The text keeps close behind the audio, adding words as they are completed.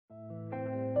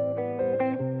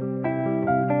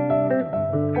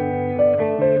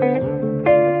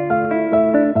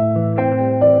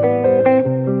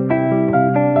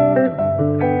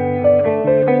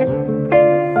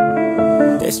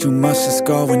much is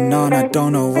going on, I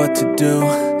don't know what to do.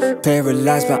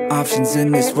 Paralyzed by options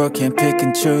in this world, can't pick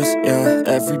and choose. Yeah,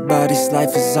 everybody's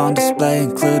life is on display,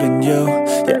 including you.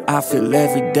 Yeah, I feel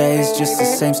every day is just the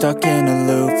same, stuck in a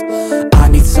loop. I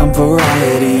need some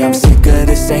variety, I'm sick of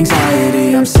this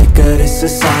anxiety. I'm sick of this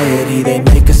society, they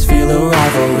make us feel a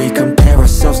rivalry. Compare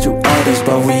ourselves to others,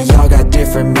 but we all got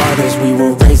different mothers. We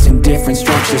were raised in different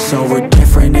structures, so we're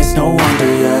different, it's no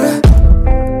wonder, yeah.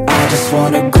 I just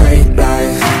want a great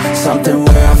life, something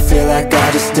where I feel like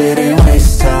I just didn't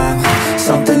waste time.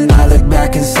 Something I look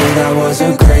back and say that was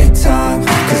a great time.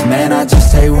 Cause man, I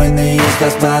just hate when the years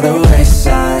pass by the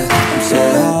wayside. I'm so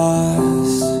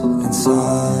lost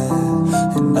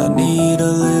inside, and I need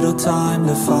a little time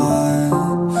to find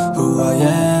who I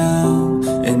am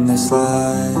in this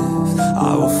life.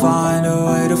 I will find a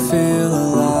way to feel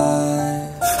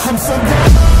alive. I'm so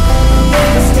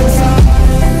lost inside.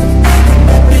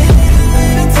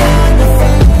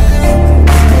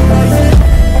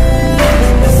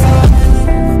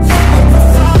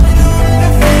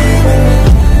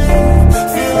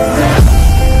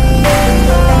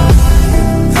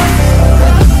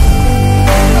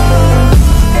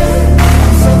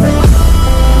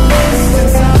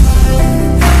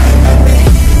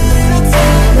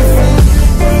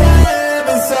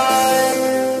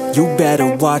 You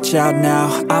better watch out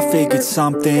now, I figured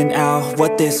something out,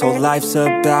 what this whole life's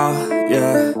about,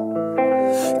 yeah.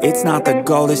 It's not the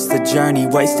goal, it's the journey,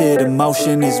 wasted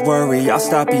emotion is worry. I'll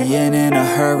stop being in a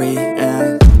hurry,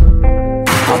 and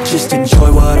I'll just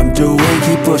enjoy what I'm doing.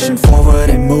 Keep pushing forward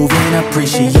and moving,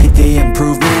 appreciate the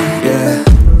improvement, yeah.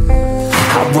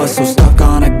 I was so stuck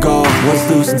on a goal, was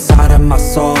losing sight of my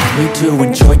soul. Need to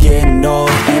enjoy getting old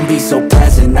and be so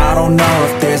present. I don't know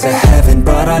if there's a heaven,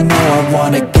 but I know I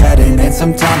wanna get in. And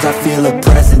sometimes I feel a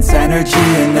presence, energy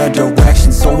in a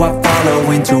direction, so I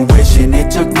follow intuition.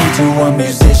 It took me to a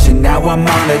musician, now I'm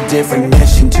on a different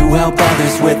mission, to help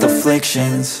others with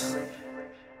afflictions.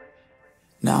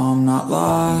 Now I'm not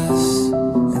lost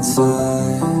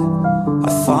inside,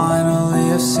 I finally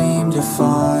have seemed to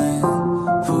find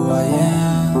who I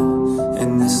am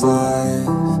in this life,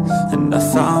 and I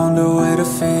found a way to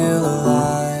feel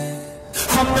alive.